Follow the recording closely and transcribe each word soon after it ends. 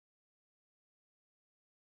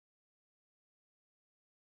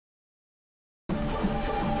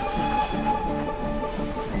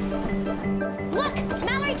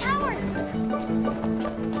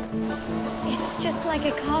like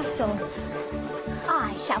a castle.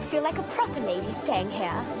 I shall feel like a proper lady staying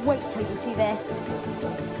here. Wait till you see this.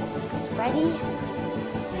 Ready?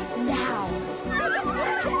 Now.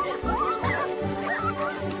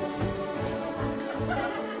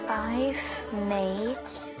 I've made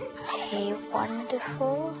a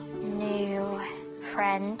wonderful new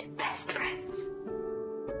friend. Best friends.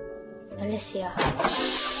 Alicia.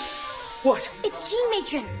 What? It's Jean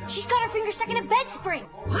Matron. She's got her finger stuck in a bed spring.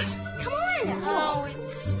 What? Come on. Oh,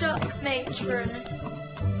 it's stuck, Matron.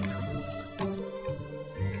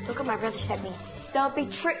 Look what my brother sent me. There'll be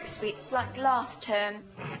trick sweets like last term.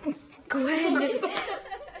 Gwen.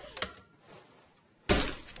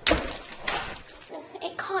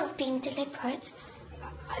 It can't be deliberate.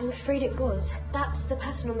 I'm afraid it was. That's the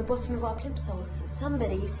pattern on the bottom of our plimsolls.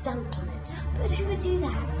 Somebody stamped on it. But who would do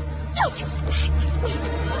that?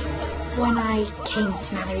 When I came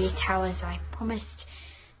to Malory Towers, I promised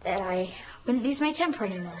that I wouldn't lose my temper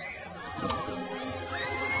anymore.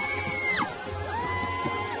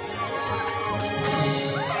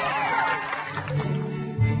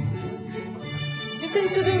 Listen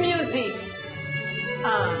to the music.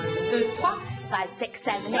 1, 2, 3. 5, 6,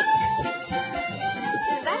 7, 8.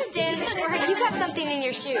 Is that a dance? Or have you got something in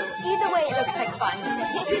your shoe? Either way, it looks like fun.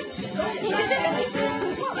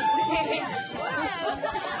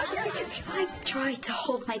 If I try to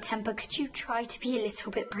hold my temper, could you try to be a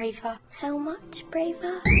little bit braver? How much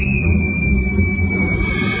braver?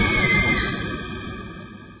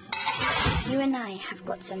 You and I have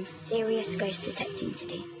got some serious ghost detecting to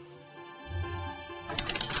do.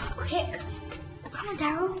 Quick. Come on,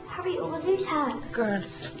 Daryl. Hurry or we'll lose her.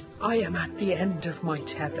 Girls, I am at the end of my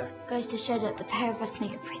tether. Goes to show that the pair of us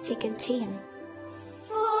make a pretty good team.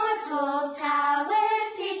 4 tall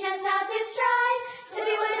towers teach us how to strive to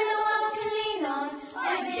be what the world can lean on.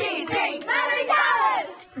 1, 2, 3, Malory Towers!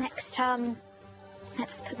 Next time,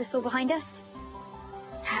 let's put this all behind us.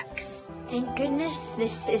 Hacks. Thank goodness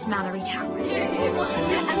this is Malory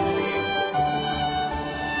Towers.